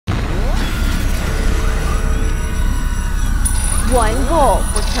One goal,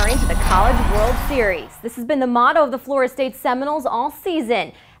 returning to the College World Series. This has been the motto of the Florida State Seminoles all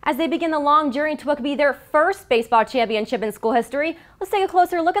season. As they begin the long journey to what could be their first baseball championship in school history, let's take a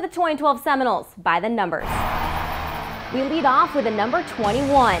closer look at the 2012 Seminoles by the numbers. We lead off with the number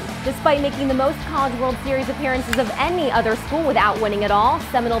 21. Despite making the most College World Series appearances of any other school without winning at all,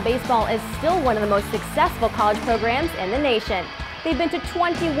 Seminole baseball is still one of the most successful college programs in the nation. They've been to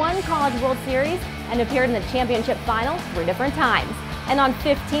 21 College World Series and appeared in the championship final 3 different times. And on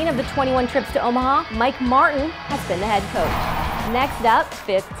 15 of the 21 trips to Omaha, Mike Martin has been the head coach. Next up,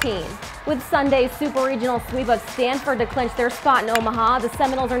 15. With Sunday's Super Regional sweep of Stanford to clinch their spot in Omaha, the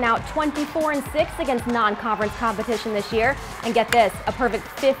Seminoles are now 24-6 against non-conference competition this year. And get this, a perfect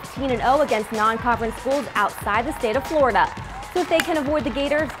 15-0 against non-conference schools outside the state of Florida. So if they can avoid the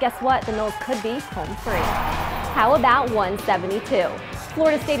Gators, guess what? The Noles could be home free. How about 172?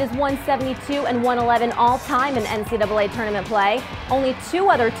 Florida State is 172 and 111 all-time in NCAA tournament play. Only 2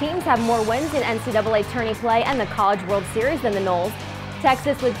 other teams have more wins in NCAA tourney play and the College World Series than the Noles.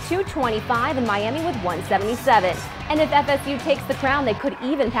 Texas with 225 and Miami with 177. And if FSU takes the crown, they could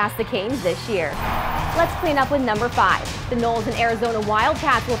even pass the Canes this year. Let's clean up with number 5. The Noles and Arizona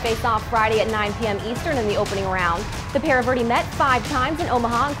Wildcats will face off Friday at 9 p.m. Eastern in the opening round. The pair have already met 5 times in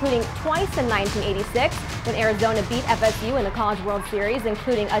Omaha, including twice in 1986, when Arizona beat FSU in the College World Series,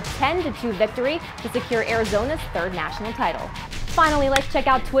 including a 10-2 victory to secure Arizona's 3rd national title. Finally, let's check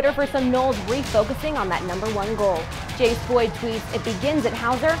out Twitter for some Noles refocusing on that number 1 goal. Jace Boyd tweets, "It begins at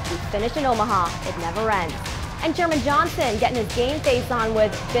Hauser, we finish in Omaha, it never ends." And Chairman Johnson getting his game face on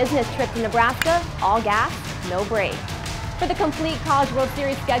with business trip to Nebraska, all gas, no break. For the complete College World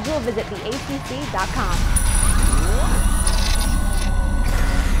Series schedule, visit theacc.com.